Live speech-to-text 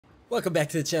Welcome back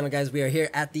to the channel, guys. We are here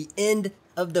at the end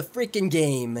of the freaking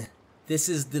game. This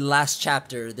is the last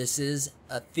chapter. This is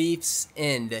A Thief's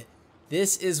End.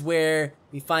 This is where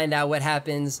we find out what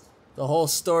happens. The whole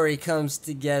story comes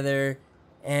together.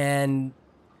 And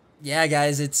yeah,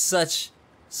 guys, it's such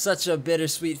a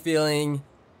bittersweet feeling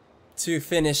to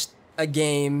finish a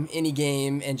game, any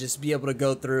game, and just be able to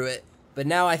go through it. But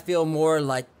now I feel more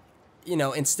like, you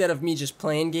know, instead of me just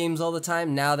playing games all the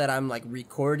time, now that I'm like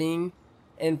recording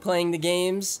and playing the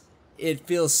games, it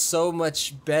feels so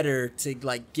much better to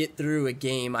like get through a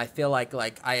game. I feel like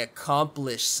I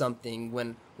accomplished something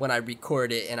when I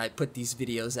record it and I put these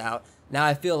videos out. Now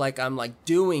I feel like I'm like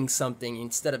doing something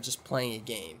instead of just playing a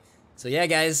game. So yeah,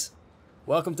 guys,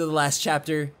 welcome to the last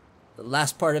chapter, the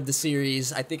last part of the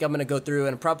series. I think I'm gonna go through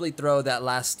and probably throw that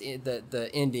last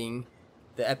the ending,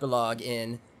 the epilogue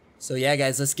in. So yeah,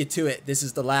 guys, let's get to it. This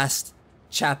is the last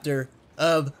chapter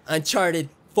of Uncharted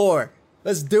 4.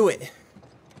 Let's do it.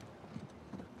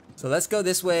 So let's go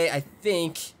this way. I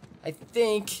think,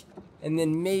 and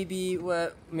then maybe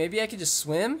maybe I could just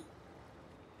swim?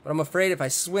 But I'm afraid if I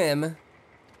swim,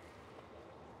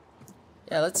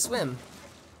 yeah, let's swim.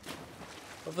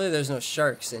 Hopefully there's no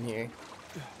sharks in here.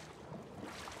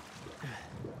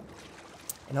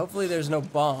 And hopefully there's no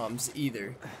bombs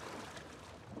either.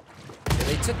 Yeah,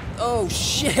 they took, oh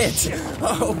shit!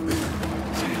 Oh!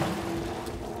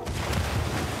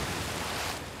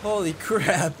 Holy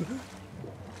crap.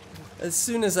 As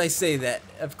soon as I say that,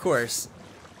 of course.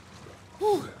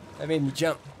 Whew, that made me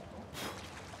jump.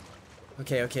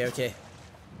 Okay.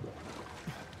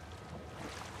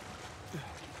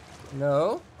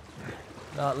 No.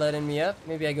 Not letting me up.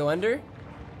 Maybe I go under?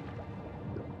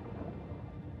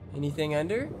 Anything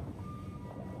under?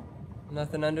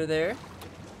 Nothing under there.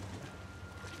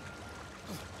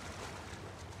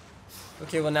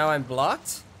 Okay, well now I'm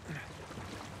blocked.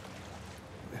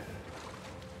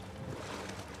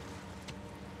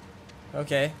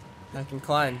 Okay, I can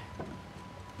climb.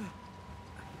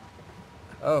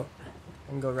 Oh, I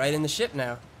can go right in the ship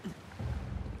now.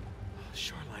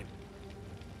 Shoreline.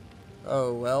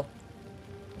 Oh, well.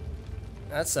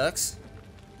 That sucks.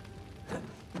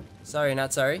 Sorry,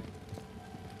 not sorry.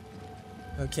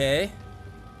 Okay.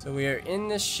 So we are in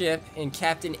the ship, in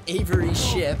Captain Avery's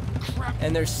ship,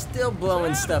 and they're still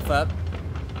blowing stuff up.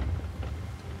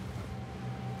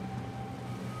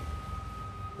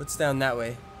 What's down that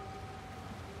way?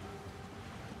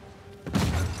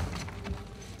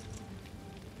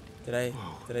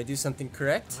 Did I do something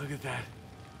correct? Look at that.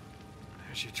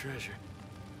 There's your treasure.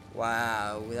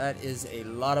 Wow, that is a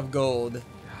lot of gold. God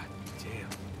damn.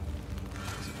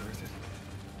 Is it worth it?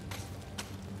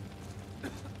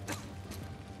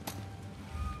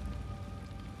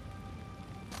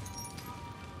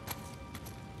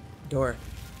 Door.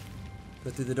 Go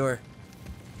through the door.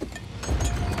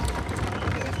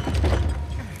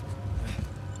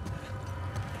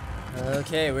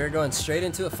 Okay, we're going straight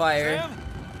into a fire. Sam?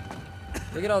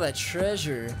 Look at all that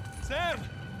treasure. Sam!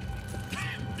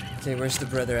 Okay, where's the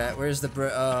brother at? Where's the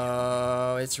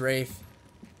oh, it's Rafe.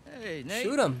 Hey, Nate.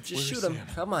 Shoot him. Just Where's shoot him. Sam?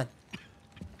 Come on.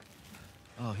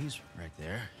 Oh, he's right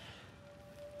there.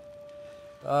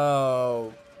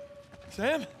 Oh.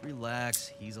 Sam?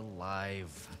 Relax, he's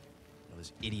alive. Well,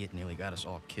 this idiot nearly got us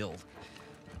all killed.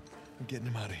 I'm getting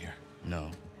him out of here.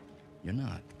 No, you're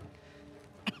not.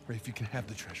 Rafe, you can have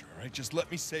the treasure, all right? Just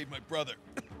let me save my brother.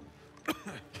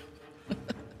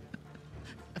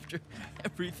 After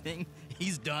everything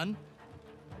he's done?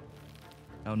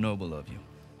 How noble of you.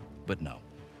 But no,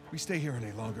 We stay here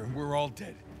any longer and we're all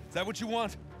dead. Is that what you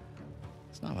want?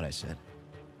 it's not what I said.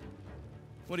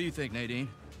 What do you think, Nadine?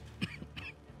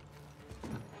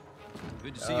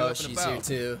 Good to see you Oh, up and she's about. here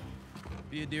too.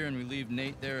 Be a dear and relieve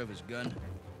Nate there of his gun.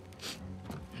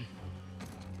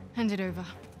 Hand it over.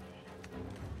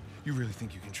 You really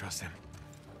think you can trust him?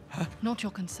 Not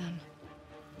your concern.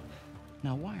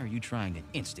 Now, why are you trying to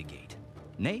instigate?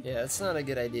 Nate? Yeah, that's not a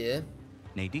good idea.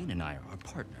 Nadine and I are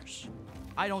partners.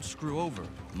 I don't screw over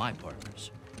my partners.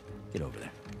 Get over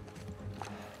there.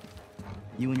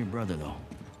 You and your brother, though.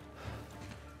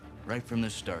 Right from the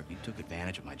start, you took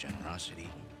advantage of my generosity.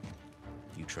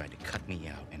 You tried to cut me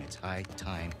out, and it's high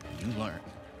time you learn.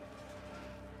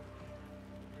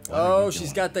 What are Oh, you she's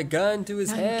doing? got the gun to his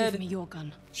Now you head. give me your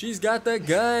gun. She's got the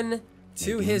gun to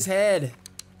Nadine? his head.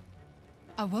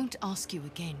 I won't ask you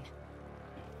again.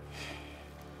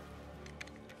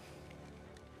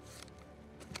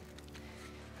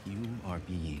 You are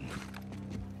being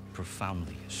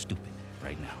profoundly stupid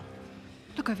right now.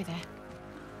 Look over there.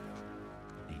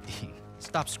 Nadine,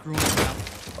 stop screwing around.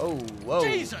 Oh, whoa.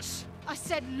 Jesus! I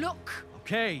said look.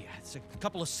 Okay, it's a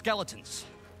couple of skeletons.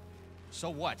 So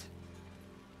what?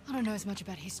 I don't know as much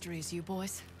about history as you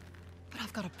boys, but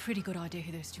I've got a pretty good idea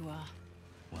who those two are.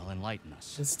 Well, enlighten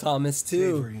us. It's Thomas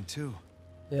too. Avery and two.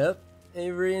 Yep,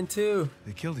 Avery and two.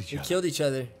 They killed each They other. killed each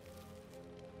other.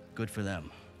 Good for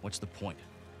them. What's the point?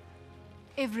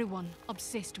 Everyone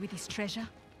obsessed with his treasure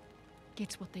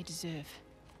gets what they deserve.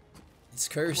 It's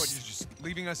What, you're cursed. just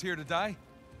leaving us here to die?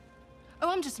 Oh,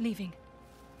 I'm just leaving.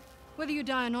 Whether you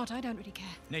die or not, I don't really care.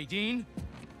 Nadine,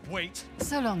 wait.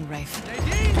 So long, Rafe.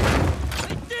 Nadine!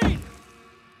 Nadine!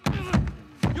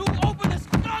 You open this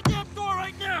goddamn door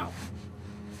right now!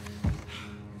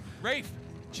 Rafe,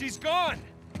 she's gone.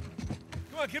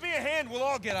 Come on, give me a hand. We'll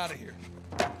all get out of here.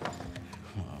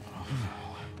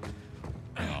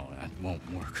 No, that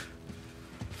won't work.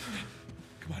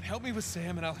 Come on, help me with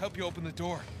Sam, and I'll help you open the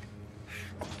door.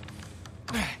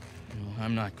 No,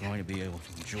 I'm not going to be able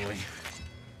to enjoy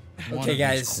one Okay, of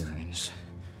guys. these coins,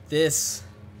 This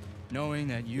knowing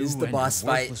that you is the and boss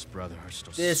your fight. worthless brother are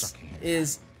still This sucking it.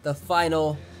 is the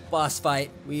final boss fight.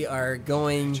 We are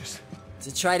going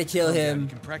to try to kill Calm down, him. you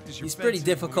can practice your He's pretty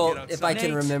fencing when we difficult, get if I outside.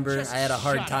 can remember. just I had a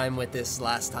hard shut time with this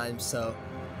last time, so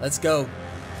let's go.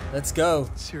 Let's go.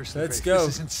 Seriously, Let's Rafe, go.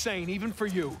 this is insane, even for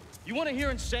you. You want to hear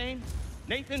insane?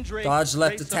 Nathan Drake Dodge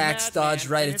left raced a attacks, madman dodge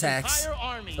right and his attacks. entire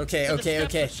army Okay, to the okay,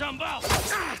 steps okay. of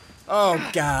Shambhala. Oh,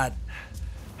 God.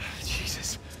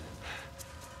 Jesus.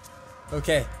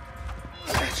 Okay.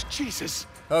 Jesus.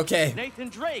 Okay. Nathan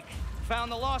Drake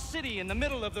found the lost city in the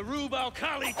middle of the Rub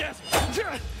al-Khali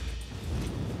desert.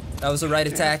 That was a right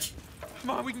attack. Come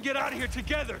on, we can get out of here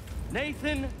together.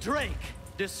 Nathan Drake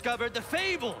discovered the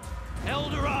fabled El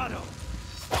Dorado.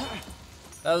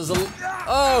 That was a...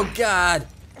 Oh, God.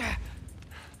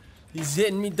 He's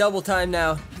hitting me double time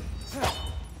now.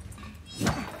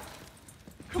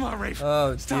 Come on, Rafe.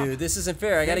 Oh, Stop. dude, this isn't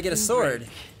fair. I gotta get a Nathan sword. Drake.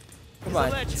 Come He's a on,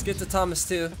 legend. let's get to Thomas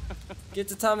too. Get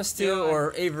to Thomas too, You know,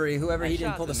 or Avery, whoever he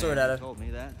didn't pull the sword out of. Told me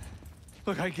that.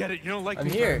 Look, I get it. You don't like I'm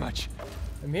me here. very much.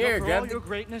 I'm here, For grab all the... your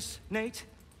greatness, Nate,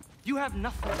 you have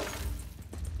nothing.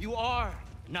 You are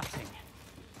nothing.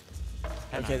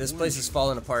 And Okay, I this warn place you is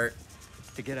falling apart.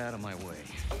 to get out of my way.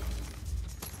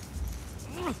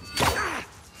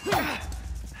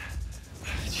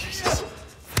 Jesus.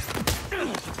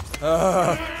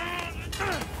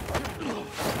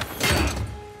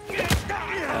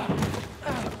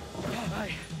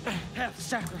 I have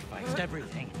sacrificed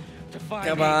everything to find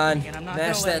Come on, Nathan, and I'm not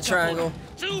mash gonna let that a couple triangle.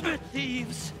 of Two-bit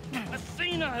thieves, a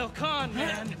senile con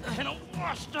man, and a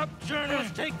washed-up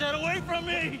journalist take that away from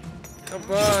me. Come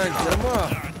on, come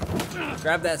on.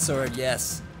 Grab that sword,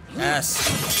 yes.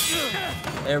 Yes.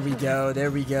 There we go, there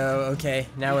we go. Okay,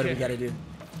 now what do we gotta do?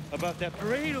 About that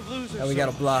parade of losers. Now we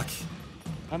gotta block.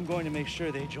 I'm going to make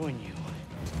sure they join you.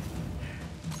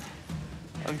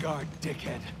 On guard,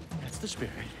 dickhead. That's the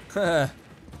spirit.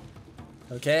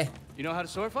 Okay, You know how to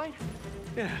sword fight?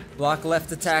 Yeah. block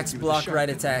left attacks, with a block sharp right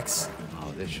end. attacks.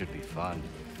 Oh, this should be fun.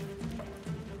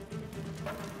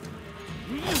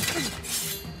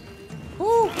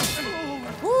 Woo!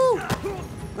 Woo!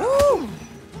 Woo!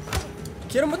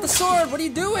 Get him with the sword, what are you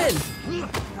doing?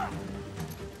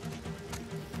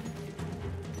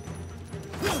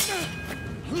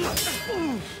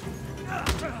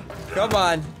 Come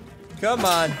on. Come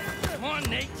on. Come on,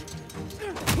 Nate.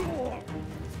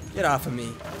 Get off of me.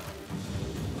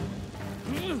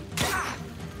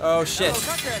 Oh shit.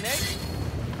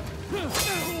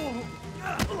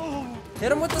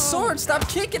 Hit him with the sword. Stop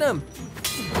kicking him.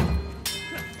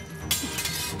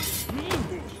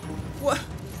 What?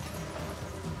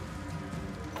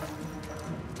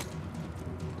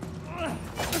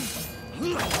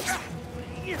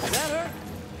 That hurt?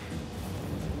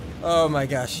 Oh my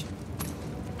gosh.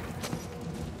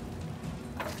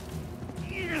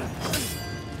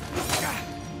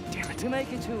 Damn it. You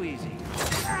make it too easy.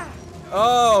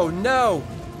 Oh no.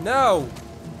 No.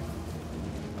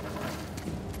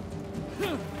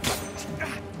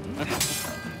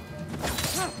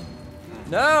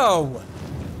 No.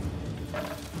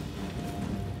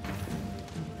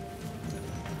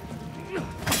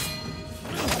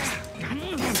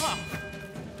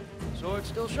 Sword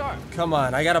still sharp. Come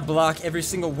on, I gotta block every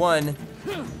single one.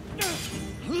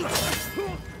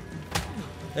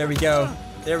 There we go.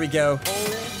 There we go.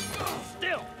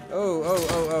 Still. Oh, oh,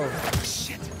 oh, oh.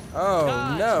 Shit. Oh,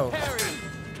 Dodge, no. parry.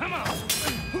 Come on.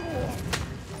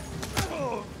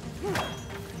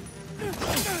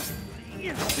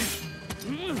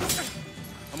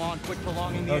 Come on, quit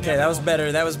prolonging the Okay, that was inevitable.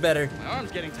 better. That was better. My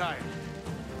arm's getting tired.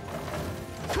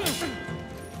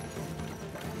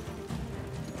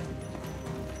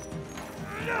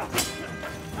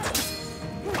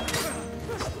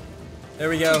 There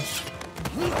we go.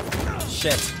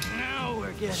 Shit. Now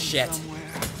we're getting Shit. somewhere.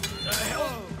 the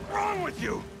hell's wrong with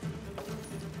you?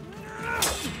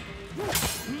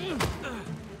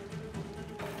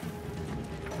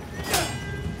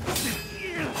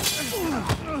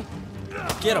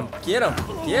 Get him, get him,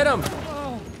 get him!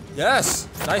 Yes!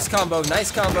 Nice combo,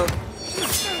 nice combo.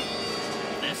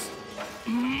 This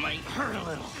might hurt a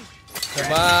little.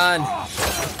 Come on!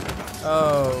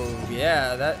 Oh,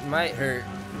 yeah, that might hurt.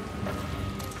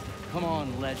 Come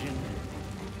on, legend.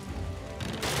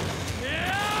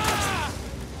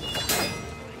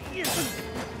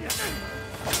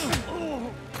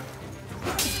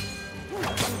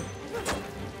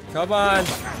 Come on!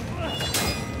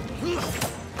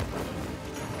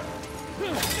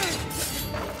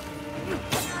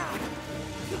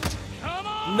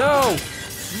 No!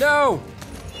 No!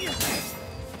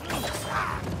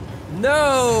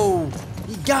 No!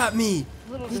 He got me!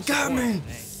 He got me!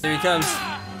 Here he comes.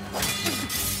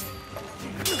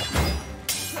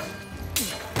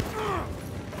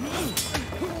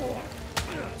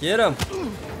 Get him!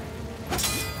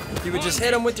 You would just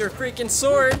hit him with your freaking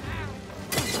sword.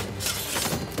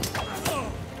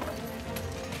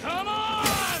 Come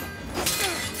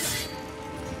on!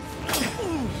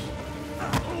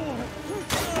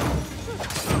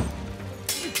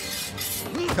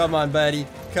 Come on, buddy.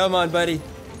 Come on, buddy.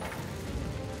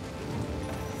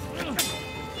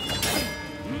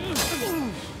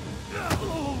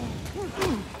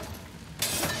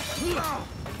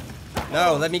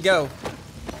 No, let me go.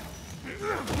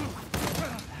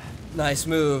 Nice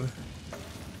move.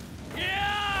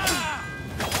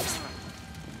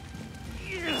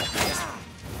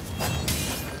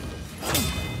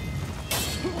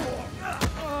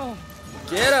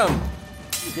 Get him!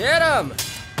 Get him!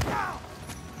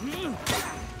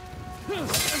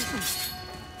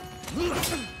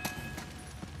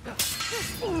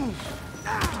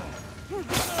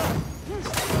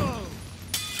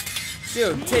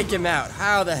 Dude, take him out.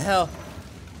 How the hell?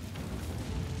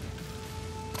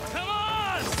 Come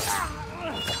on!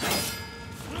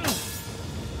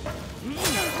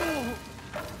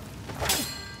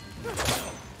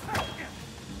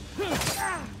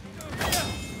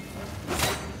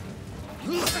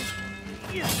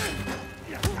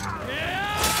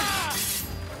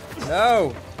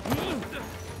 No!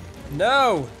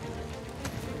 No!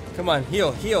 Come on,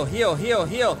 heal, heal, heal, heal,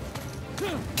 heal!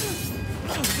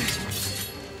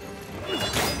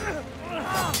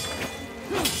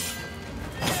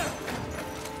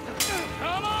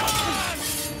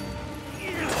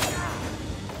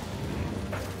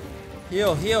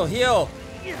 Heal, heal, heal!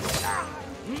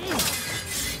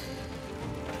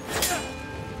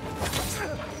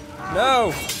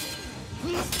 No!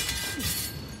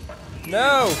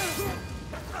 No!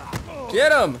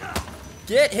 Get him!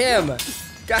 Get him!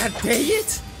 God dang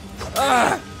it!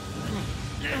 Ah!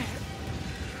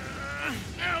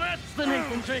 Now that's the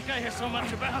Nathan Drake I hear so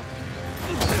much about.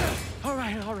 All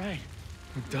right.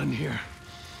 We're done here.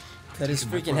 Cut his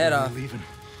My freaking brother, head we're off. leaving.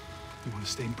 You want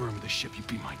to stay and burn with the ship? You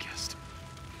be my guest.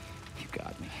 You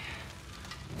got me.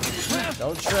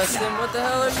 Don't trust him. What the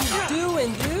hell are you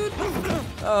doing, dude?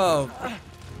 Oh.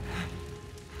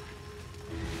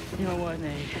 You know what,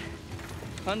 Nate?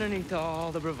 Underneath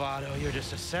all the bravado, you're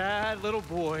just a sad little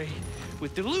boy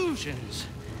with delusions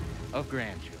of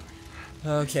grandeur.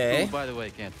 Okay. Who, by the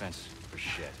way, can't fence for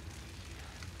shit.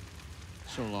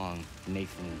 So long,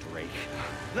 Nathan Drake.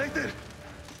 Nathan!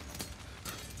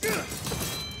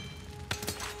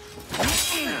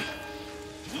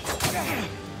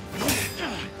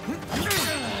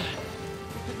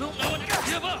 Don't know when to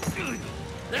give up.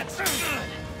 That's good.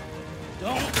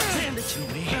 Don't hand it to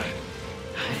me.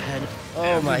 I had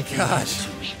Oh my everything gosh.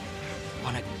 to me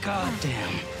on a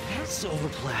goddamn silver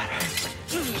platter.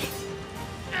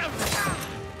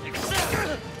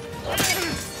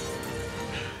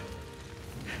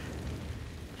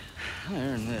 I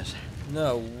earned this.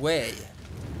 No way.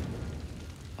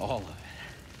 All of it.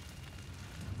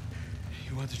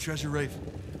 You want the treasure, Rafe?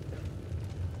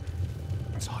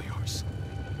 It's all yours.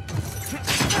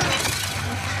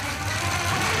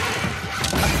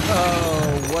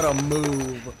 Oh, what a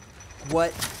move.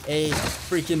 What a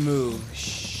freaking move.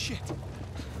 Shit.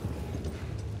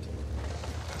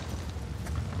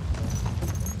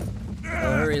 Oh,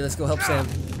 hurry, let's go help Sam.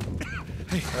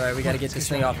 Alright, we gotta get this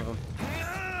thing off of him.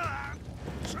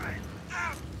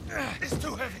 It's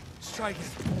too heavy. Let's try again.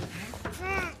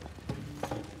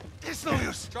 It's no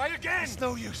use. Try again. It's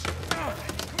no use. Come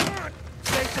on.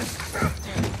 Nathan.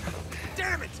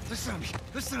 Damn it. Listen to me.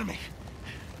 Listen to me.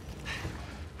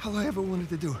 All I ever wanted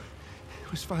to do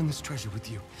was find this treasure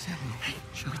with you. Sam,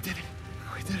 We did it.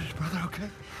 We did it, brother, okay?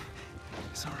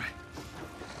 it's all right.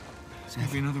 There's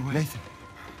gotta be another way. Nathan,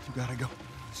 You gotta go.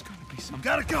 There's gonna be some. You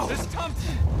gotta go! This Tom.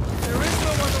 There is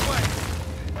no other way.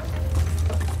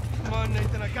 Come on,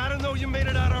 Nathan. I gotta know you made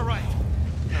it out all right.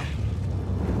 No.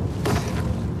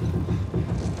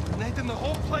 Nathan, the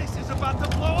whole place is about to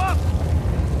blow up!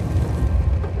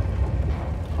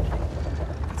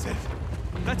 That's it.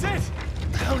 That's it!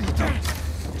 What the hell are you doing?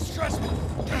 It's stressful.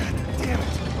 God damn it.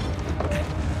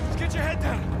 Just get your head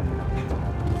down.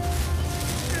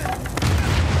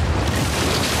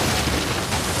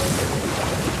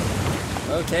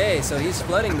 Okay, so he's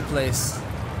flooding the place.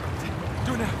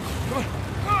 Do it now. Come on.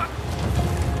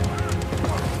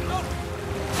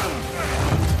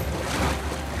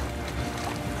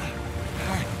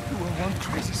 Alright, you were one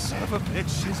crazy son of a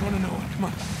bitch. He's on another one. Come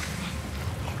on.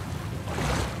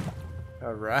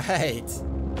 All right.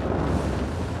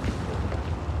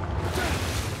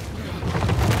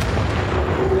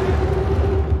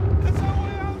 That's our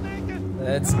way out, Nathan!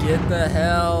 Let's get the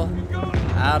hell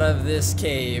out of this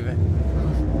cave.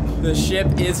 The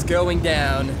ship is going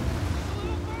down.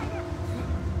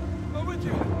 I'm with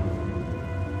you.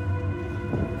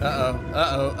 Uh-oh,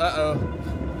 uh-oh, uh-oh.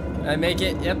 Can I make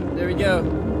it? Yep, there we go.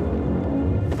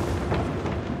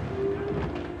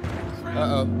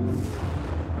 Uh-oh.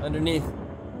 Underneath.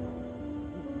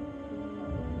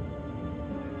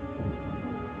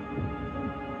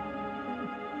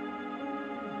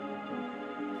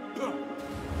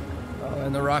 Oh,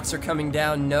 and the rocks are coming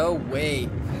down. No, wait.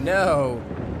 No.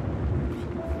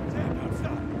 Sam, don't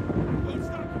stop. Don't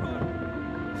stop. Come on.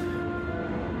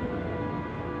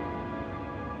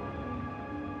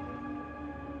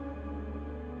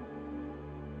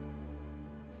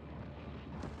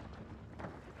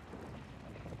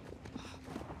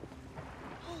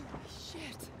 Holy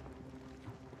shit.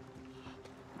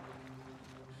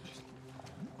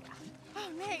 Oh,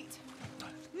 Nate.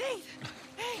 Nate.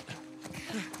 Hey.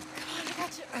 Come on, I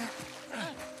got you.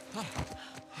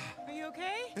 Are you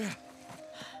okay? Yeah.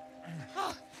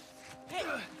 Oh. Hey.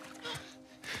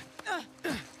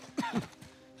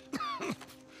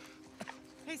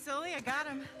 Hey, Sully, I got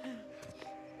him.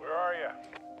 Where are you?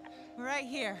 We're right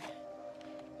here.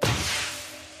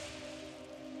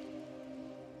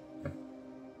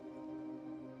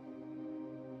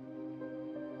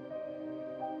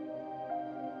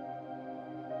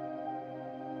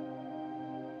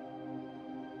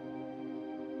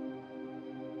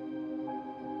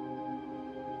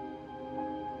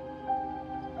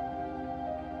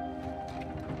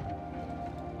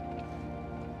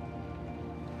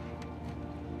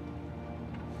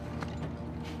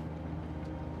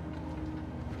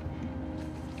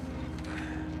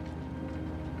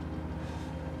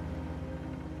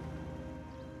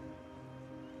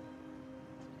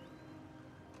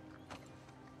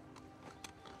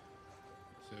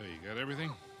 So, you got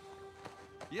everything?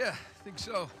 Yeah, I think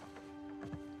so.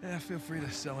 Yeah, feel free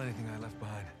to sell anything I left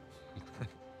behind.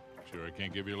 Sure, I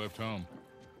can't give you a lift home.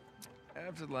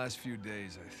 After the last few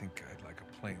days, I think I'd like a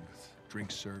plane with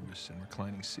drink service and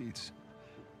reclining seats.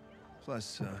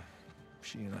 Plus,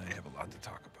 she and I have a lot to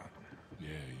talk about. Yeah,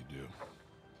 you do.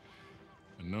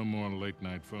 And no more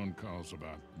late-night phone calls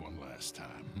about one last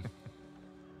time.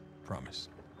 Promise.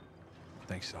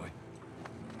 Thanks, Sully.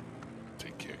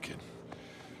 Take care, kid.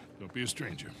 Don't be a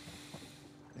stranger.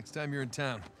 Next time you're in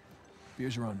town,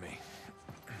 beers are on me.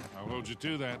 I'll hold you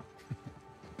to that.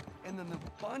 And then the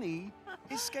bunny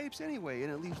escapes anyway,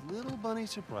 and it leaves little bunny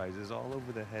surprises all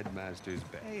over the headmaster's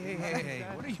bed. Hey,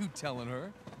 what are you telling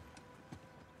her?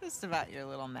 Just about your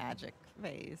little magic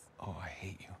phase. Oh, I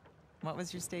hate you. What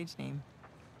was your stage name?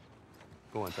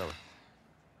 Go on, tell her.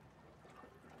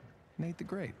 Nate the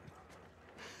Great.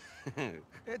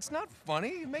 It's not funny.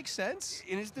 It makes sense.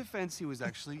 In his defense, you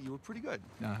were pretty good.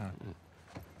 Uh-huh.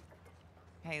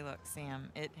 Hey, look,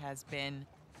 Sam, it has been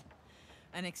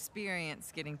an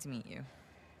experience getting to meet you.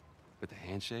 But the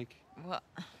handshake, Well,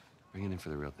 bring it in for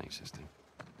the real thing, sister.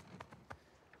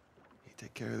 You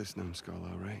take care of this numbskull,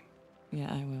 all right?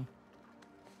 yeah, I will.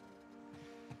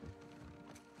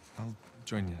 I'll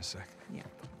join you in a sec. Yeah.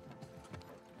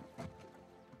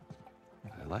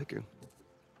 I like her.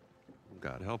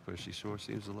 God help her, she sure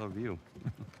seems to love you.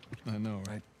 I know,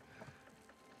 right?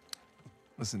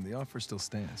 Listen, the offer still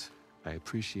stands. I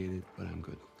appreciate it, but I'm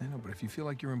good. I know, but if you feel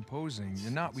like you're imposing,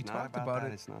 you're not. We talked about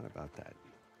it. It's not about that.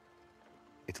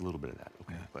 It's a little bit of that,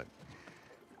 okay? Yeah. But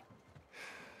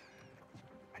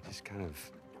I just kind of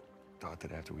thought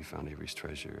that after we found Avery's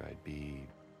treasure, I'd be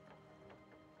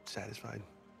satisfied.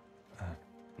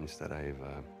 Instead, I've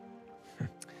kind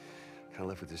of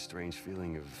left with this strange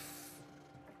feeling of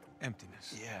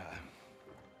Emptiness. yeah.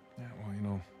 Yeah, well, you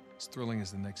know, as thrilling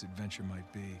as the next adventure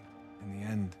might be, in the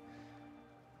end,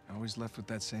 I always left with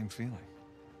that same feeling.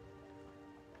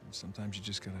 Sometimes you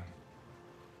just gotta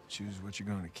choose what you're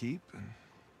going to keep and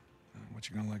what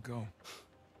you're gonna let go.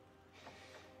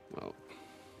 Well,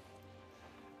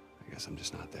 I guess I'm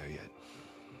just not there yet.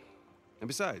 And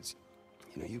besides,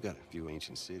 you know, you got a few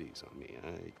ancient cities on me.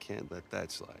 I can't let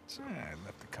that slide. So. I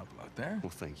left a couple out there. Well,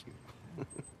 thank you.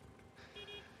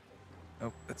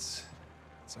 Oh, that's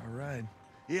our ride.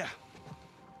 Yeah.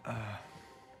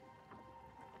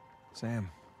 Sam,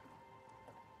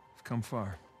 you've come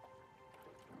far.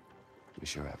 We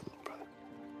sure have, little brother.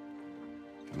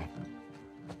 Come here.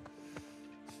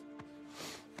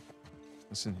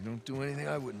 Listen, you don't do anything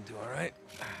I wouldn't do, all right?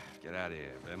 Get out of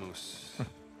here, vamos.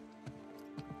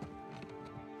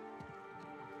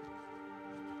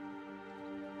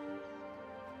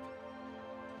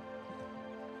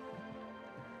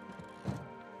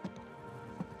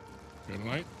 Good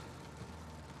night.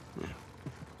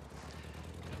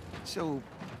 So,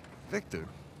 Victor,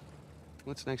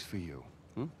 what's next for you?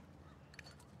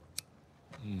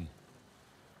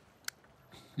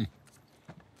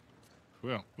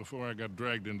 Well, before I got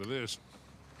dragged into this,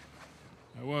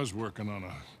 I was working on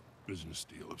a business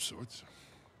deal of sorts.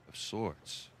 Of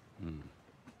sorts.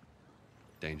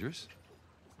 Dangerous?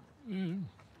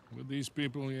 With these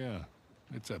people, yeah.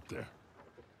 It's up there.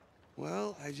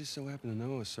 Well, I just so happen to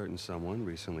know a certain someone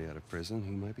recently out of prison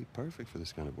who might be perfect for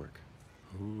this kind of work.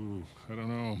 Ooh, I don't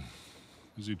know.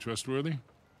 Is he trustworthy?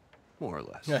 More or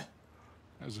less. Yeah.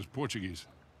 How's his Portuguese?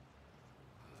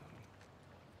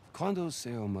 Quando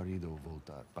seu marido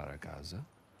voltar para casa?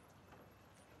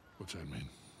 What's that mean?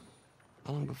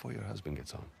 How long before your husband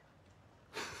gets home?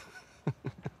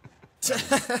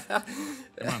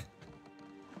 Come on.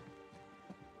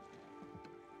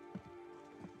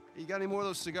 You got any more of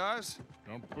those cigars?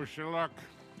 Don't push your luck.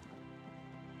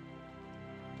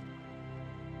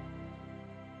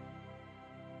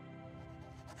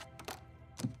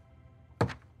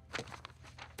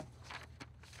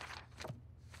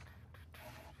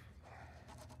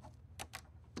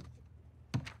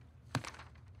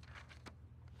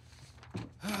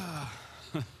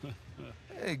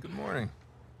 Hey, good morning.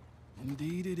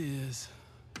 Indeed it is.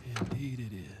 Indeed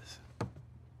it is.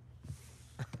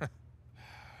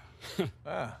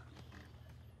 Ah.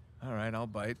 All right, I'll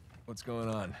bite. What's going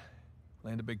on?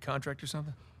 Land a big contract or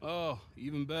something? Oh,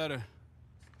 even better.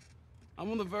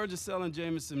 I'm on the verge of selling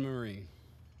Jameson Marine.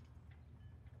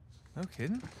 No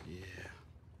kidding? Yeah.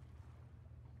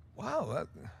 Wow, well,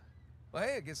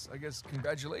 hey, I guess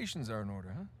congratulations are in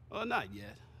order, huh? Well, not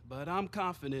yet, but I'm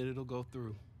confident it'll go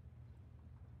through.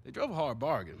 They drove a hard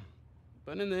bargain,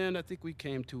 but in the end, I think we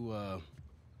came to a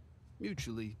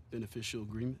mutually beneficial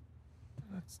agreement.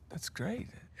 That's great.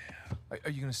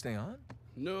 Are you gonna stay on?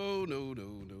 No.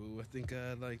 I think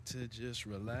I'd like to just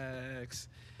relax,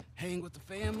 hang with the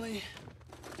family,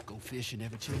 go fishing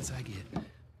every chance I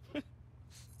get.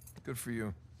 Good for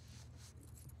you.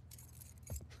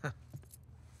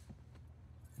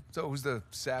 So who's the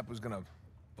sap who's gonna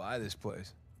buy this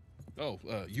place? Oh,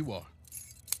 you are.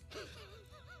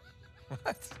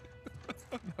 What?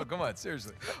 No, come on,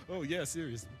 seriously. Oh, yeah,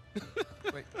 seriously.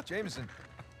 Wait, Jameson.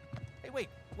 Hey, wait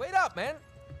up, man.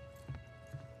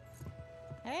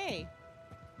 Hey.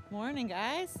 Morning,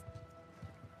 guys.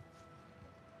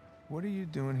 What are you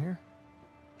doing here?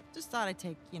 Just thought I'd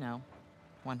take,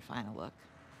 one final look.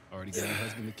 Already got my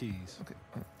husband the keys. Okay.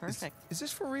 Perfect. Is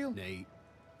this for real? Nate,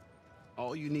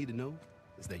 all you need to know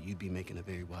is that you'd be making a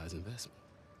very wise investment.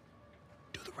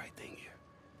 Do the right thing here.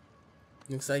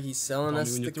 Looks like he's selling Call me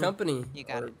us when the you're through. company. You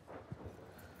got or it.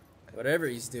 Whatever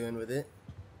he's doing with it.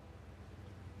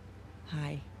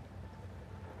 Hi.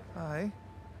 Hi.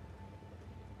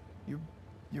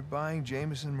 You're buying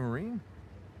Jameson Marine?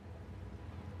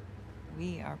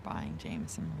 We are buying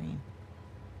Jameson Marine.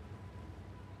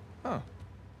 Oh.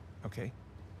 Okay.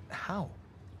 How?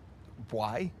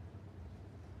 Why?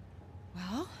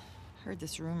 Well, heard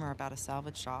this rumor about a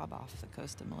salvage job off the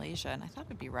coast of Malaysia, and I thought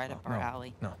it'd be right up our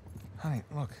alley. No. Honey,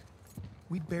 look.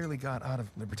 We barely got out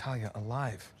of Libertalia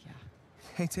alive. Yeah.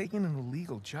 Hey, taking an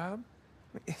illegal job?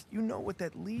 You know what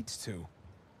that leads to.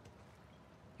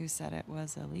 Who said it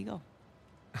was illegal?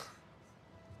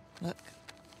 Look.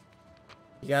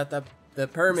 You got the This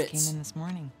permits. came in this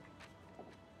morning.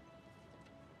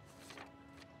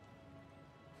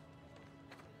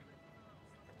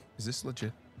 Is this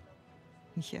legit?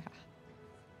 Yeah.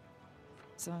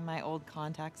 Some of my old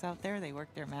contacts out there, they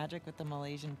worked their magic with the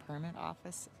Malaysian permit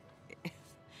office.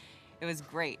 It was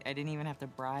great. I didn't even have to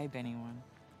bribe anyone.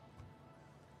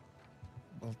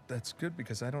 Well, that's good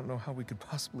because I don't know how we could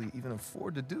possibly even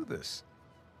afford to do this.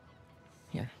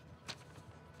 Here.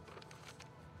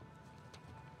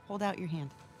 Hold out your hand.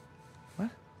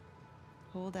 What?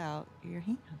 hold out your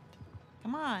hand.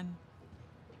 Come on.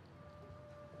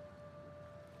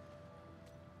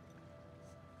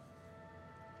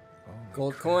 Holy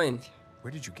Gold crap. coin.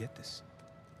 Where did you get this?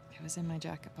 It was in my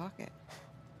jacket pocket.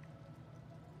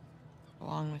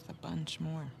 Along with a bunch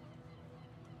more.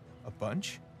 A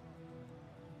bunch?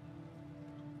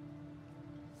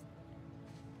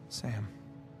 Sam.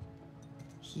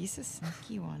 He's a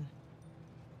sneaky one.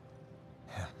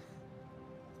 Yeah.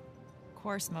 Of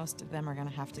course, most of them are gonna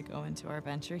have to go into our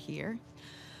venture here,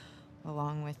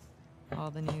 along with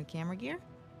all the new camera gear.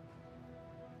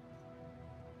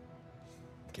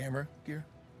 Camera gear?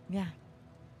 Yeah.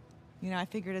 You know, I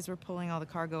figured as we're pulling all the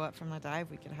cargo up from the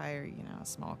dive, we could hire, you know, a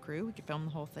small crew. We could film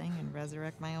the whole thing and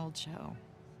resurrect my old show.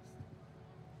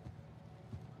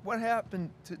 What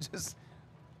happened to just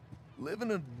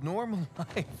living a normal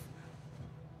life?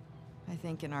 I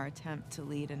think in our attempt to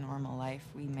lead a normal life,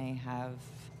 we may have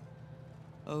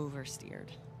oversteered.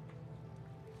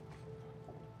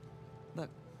 Look,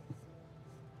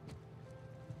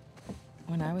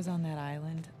 when I was on that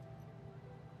island,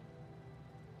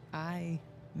 I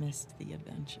missed the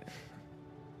adventure.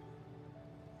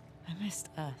 I missed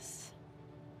us.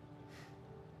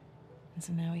 And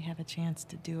so now we have a chance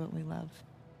to do what we love.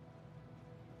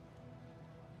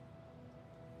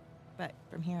 But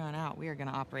from here on out, we are going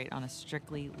to operate on a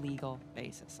strictly legal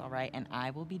basis, all right? And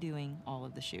I will be doing all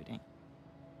of the shooting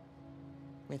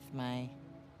with my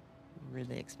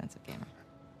really expensive camera.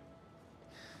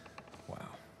 Wow.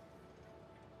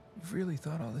 You've really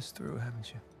thought all this through,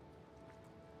 haven't you?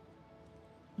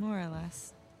 More or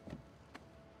less.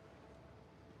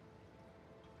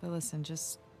 But listen,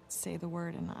 just say the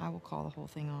word and I will call the whole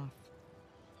thing off.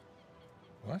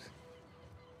 What?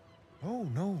 Oh,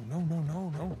 no.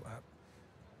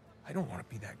 I don't want to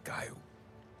be that guy who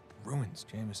ruins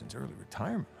Jameson's early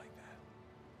retirement like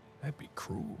that. That'd be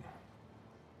cruel.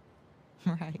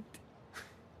 Right.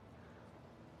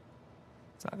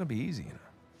 It's not gonna be easy, you know.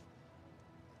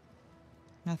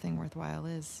 Nothing worthwhile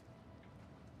is.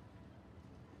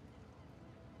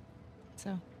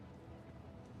 So,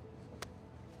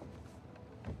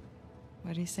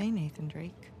 what do you say, Nathan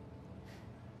Drake?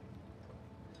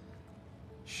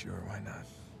 Sure, why not?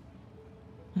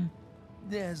 Hmm.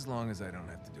 Yeah, as long as I don't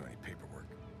have to do any paperwork.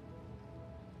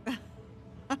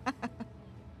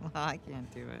 Well, I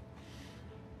can't do it.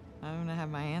 I'm gonna have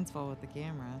my hands full with the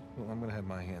camera. Well, I'm gonna have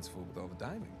my hands full with all the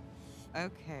diving.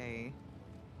 Okay,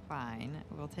 fine.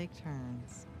 We'll take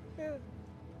turns. Yeah.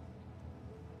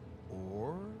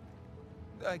 Or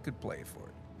I could play for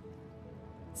it.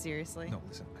 Seriously? No,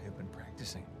 listen, I have been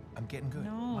practicing. I'm getting good.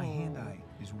 No. My hand-eye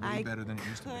is way better than it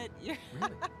used to be.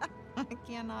 Really? I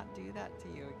cannot do that to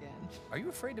you again. Are you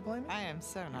afraid to play me? I am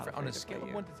so not afraid On a to scale play of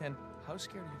you. 1 to 10, how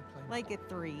scared are you to play me? Like a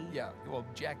 3. Yeah, well,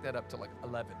 jack that up to like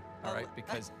 11, all right?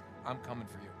 Because I'm coming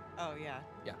for you. Oh, yeah.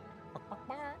 Yeah.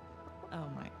 Oh,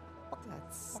 my.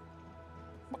 That's...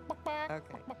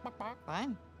 Okay.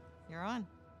 Fine. You're on.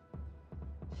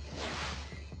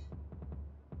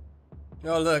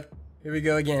 Oh, look. Here we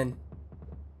go again.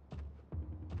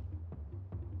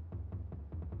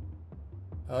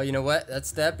 Oh, you know what?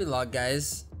 That's the epilogue,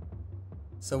 guys.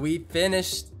 So we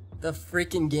finished the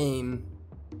freaking game.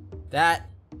 That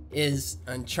is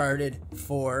Uncharted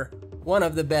 4. One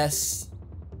of the best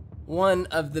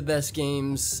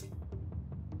games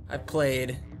I've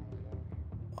played.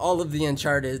 All of the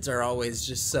Uncharteds are always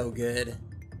just so good.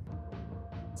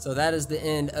 So that is the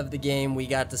end of the game. We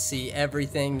got to see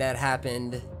everything that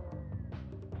happened.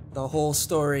 The whole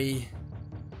story.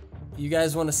 If you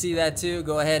guys want to see that too,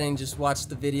 go ahead and just watch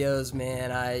the videos,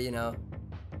 man. You know,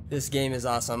 this game is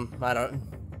awesome.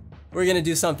 We're gonna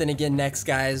do something again next,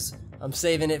 guys. I'm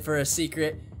saving it for a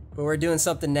secret, but we're doing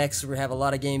something next. We have a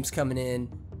lot of games coming in,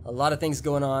 a lot of things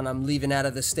going on. I'm leaving out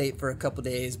of the state for a couple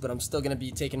days, but I'm still gonna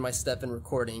be taking my step and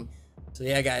recording. So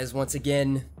yeah, guys, once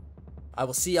again, I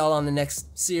will see y'all on the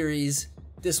next series.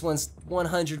 This one's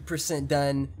 100%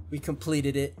 done. We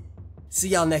completed it. See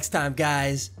y'all next time,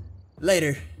 guys.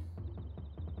 Later.